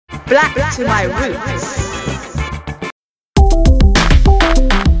Black to my roots.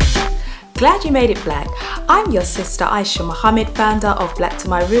 Glad you made it black. I'm your sister Aisha Mohammed, founder of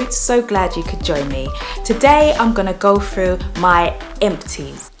Blacktomyroots. So glad you could join me. Today I'm gonna go through my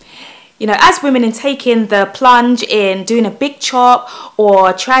empties. You know, as women, in taking the plunge in doing a big chop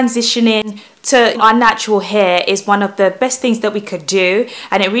or transitioning to our natural hair is one of the best things that we could do,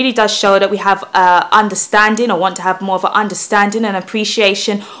 and it really does show that we have understanding, or want to have more of an understanding and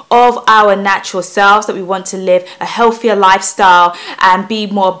appreciation of our natural selves, that we want to live a healthier lifestyle and be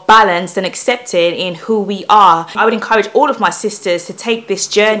more balanced and accepted in who we are. I would encourage all of my sisters to take this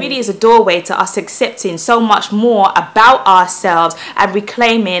journey. It really is a doorway to us accepting so much more about ourselves and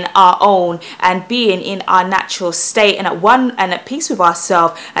reclaiming our own and being in our natural state and at one and at peace with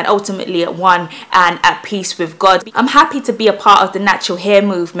ourselves, and ultimately at one and at peace with God. I'm happy to be a part of the natural hair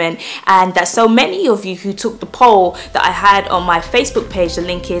movement, and that so many of you who took the poll that I had on my Facebook page, the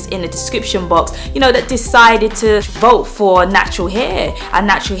link is in the description box, you know, that decided to vote for natural hair and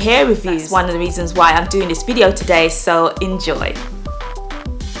natural hair reviews. That's one of the reasons why I'm doing this video today, so enjoy.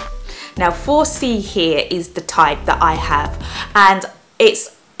 Now 4C here is the type that I have, and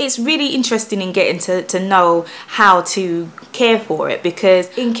it's really interesting in getting to know how to care for it, because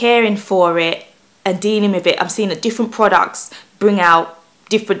in caring for it and dealing with it, I'm seeing that different products bring out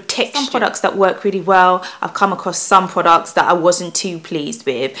different textures. Some products that work really well. I've come across some products that I wasn't too pleased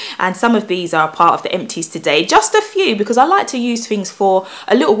with, and some of these are a part of the empties today. Just a few, because I like to use things for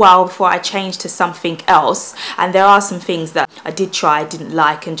a little while before I change to something else, and there are some things that I did try, didn't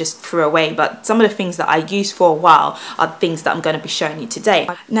like, and just threw away, but some of the things that I used for a while are the things that I'm going to be showing you today.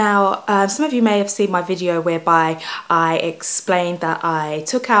 Now some of you may have seen my video whereby I explained that I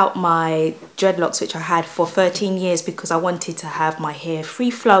took out my dreadlocks, which I had for 13 years, because I wanted to have my hair free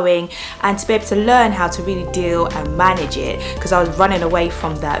flowing and to be able to learn how to really deal and manage it, because I was running away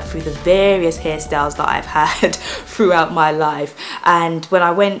from that through the various hairstyles that I've had throughout my life. And when I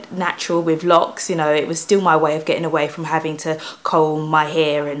went natural with locks, you know, it was still my way of getting away from having to comb my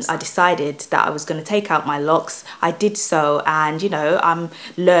hair, and I decided that I was going to take out my locks. I did so, and you know, I'm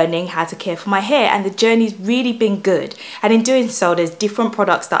learning how to care for my hair, and the journey's really been good, and in doing so there's different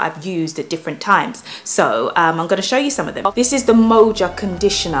products that I've used at different times. So I'm going to show you some of them. This is the Moja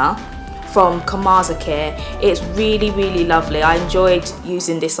conditioner from Kamaza Care. It's really lovely. I enjoyed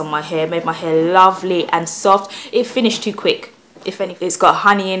using this on my hair, made my hair lovely and soft. It finished too quick. If anything, it's got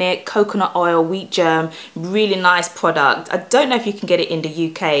honey in it, coconut oil, wheat germ, really nice product. I don't know if you can get it in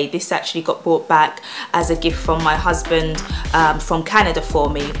the UK. This actually got brought back as a gift from my husband from Canada for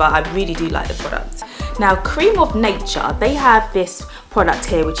me, but I really do like the product. Now Cream of Nature, they have this product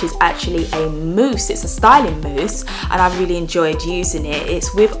here which is actually a mousse. It's a styling mousse, and I really enjoyed using it.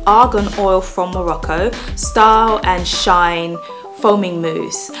 It's with argan oil from Morocco, Style and Shine foaming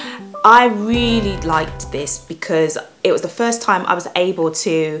mousse. I really liked this because it was the first time I was able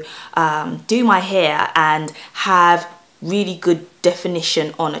to do my hair and have really good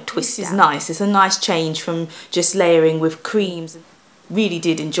definition on a twist. It's nice. It's a nice change from just layering with creams. Really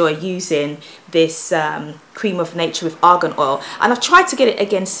did enjoy using this Cream of Nature with argan oil, and I've tried to get it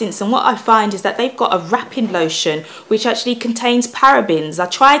again since, and what I find is that they've got a wrapping lotion which actually contains parabens. I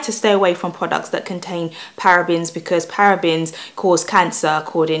try to stay away from products that contain parabens because parabens cause cancer,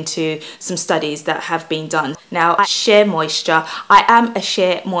 according to some studies that have been done. Now Share Moisture, I am a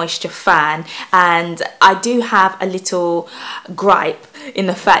Share Moisture fan, and I do have a little gripe in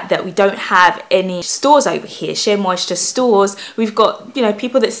the fact that we don't have any stores over here, Share Moisture stores. We've got, you know,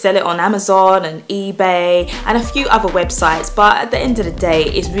 people that sell it on Amazon and eBay and a few other websites, but at the end of the day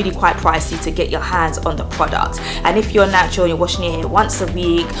it's really quite pricey to get your hands on the product. And if you're natural and you're washing your hair once a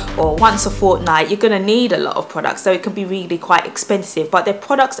week or once a fortnight, you're going to need a lot of products, so it can be really quite expensive, but their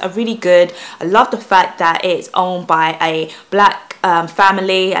products are really good. I love the fact that it's owned by a black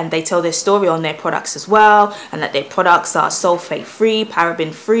family, and they tell their story on their products as well, and that their products are sulfate free,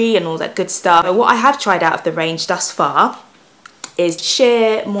 paraben free, and all that good stuff. So what I have tried out of the range thus far is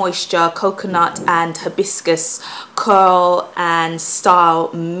Share Moisture Coconut and Hibiscus Curl and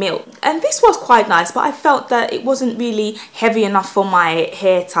Style Milk, and this was quite nice, but I felt that it wasn't really heavy enough for my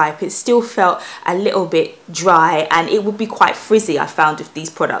hair type. It still felt a little bit dry, and it would be quite frizzy. I found with these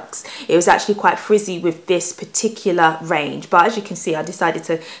products it was actually quite frizzy with this particular range, but as you can see I decided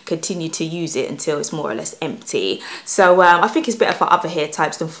to continue to use it until it's more or less empty. So I think it's better for other hair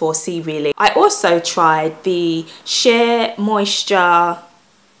types than 4C really. I also tried the Share Moisture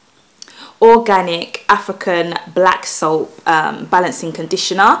Organic African Black Soap Balancing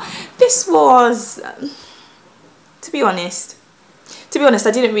Conditioner. This was, to be honest, To be honest,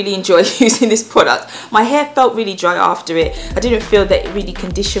 I didn't really enjoy using this product. My hair felt really dry after it. I didn't feel that it really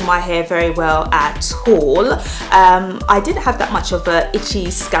conditioned my hair very well at all. I didn't have that much of a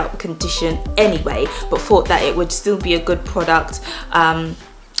itchy scalp condition anyway, but thought that it would still be a good product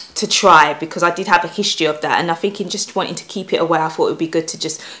to try, because I did have a history of that, and I think in just wanting to keep it away, I thought it would be good to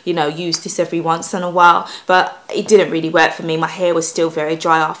just, you know, use this every once in a while, but it didn't really work for me. My hair was still very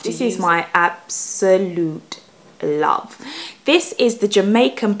dry after. This is my absolute love. This is the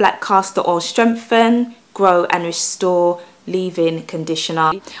Jamaican Black Castor Oil Strengthen, Grow and Restore Leave-In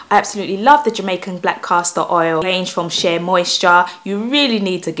Conditioner. I absolutely love the Jamaican Black Castor Oil range from Shea Moisture. You really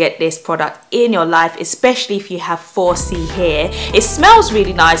need to get this product in your life, especially if you have 4C hair. It smells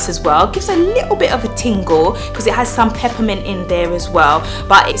really nice as well. It gives a little bit of a tingle because it has some peppermint in there as well,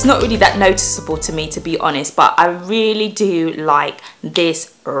 but it's not really that noticeable to me, to be honest. But I really do like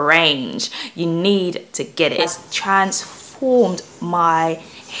this range. You need to get it. It's transformed my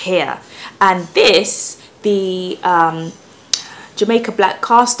hair. And this, the Jamaica Black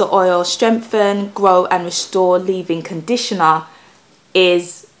Castor Oil Strengthen, Grow and Restore Leave-In Conditioner,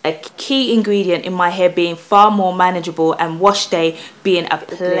 is a key ingredient in my hair being far more manageable and wash day being a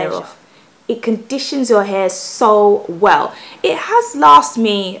pleasure. It conditions your hair so well. It has lasted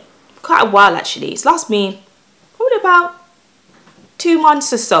me quite a while actually. It's lasted me probably about 2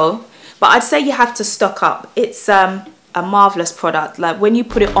 months or so, but I'd say you have to stock up. It's a marvelous product. Like when you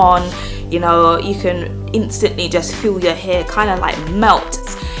put it on, you know, you can instantly just feel your hair kind of like melt.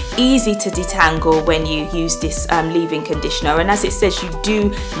 It's easy to detangle when you use this leave-in conditioner, and as it says, you do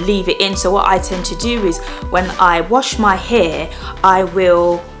leave it in. So what I tend to do is when I wash my hair, I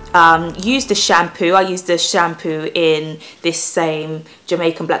will use the shampoo. I use the shampoo in this same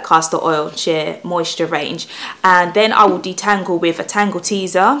Jamaican Black Castor Oil Shea Moisture range, and then I will detangle with a tangle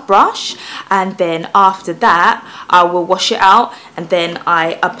teaser brush, and then after that I will wash it out, and then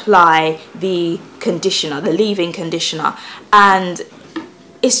I apply the conditioner, the leave-in conditioner, and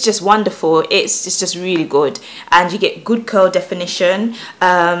it's just wonderful. It's just really good, and you get good curl definition.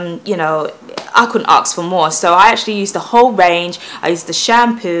 You know, I couldn't ask for more. So I actually use the whole range. I use the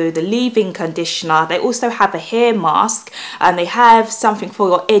shampoo, the leave-in conditioner. They also have a hair mask, and they have something for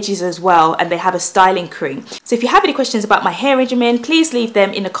your edges as well, and they have a styling cream. So if you have any questions about my hair regimen, please leave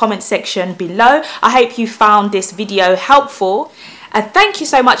them in the comment section below. I hope you found this video helpful. And thank you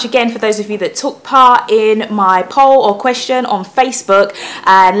so much again for those of you that took part in my poll or question on Facebook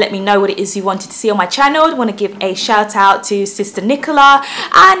and let me know what it is you wanted to see on my channel. I want to give a shout out to Sister Nicola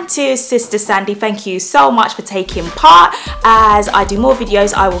and to Sister Sandy. Thank you so much for taking part. As I do more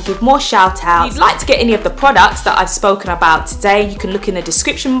videos, I will give more shout outs. If you'd like to get any of the products that I've spoken about today, you can look in the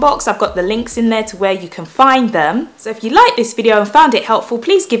description box. I've got the links in there to where you can find them. So if you liked this video and found it helpful,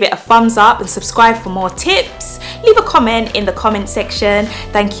 please give it a thumbs up and subscribe for more tips. Leave a comment in the comment section.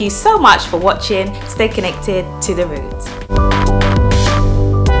 Thank you so much for watching. Stay connected to the roots.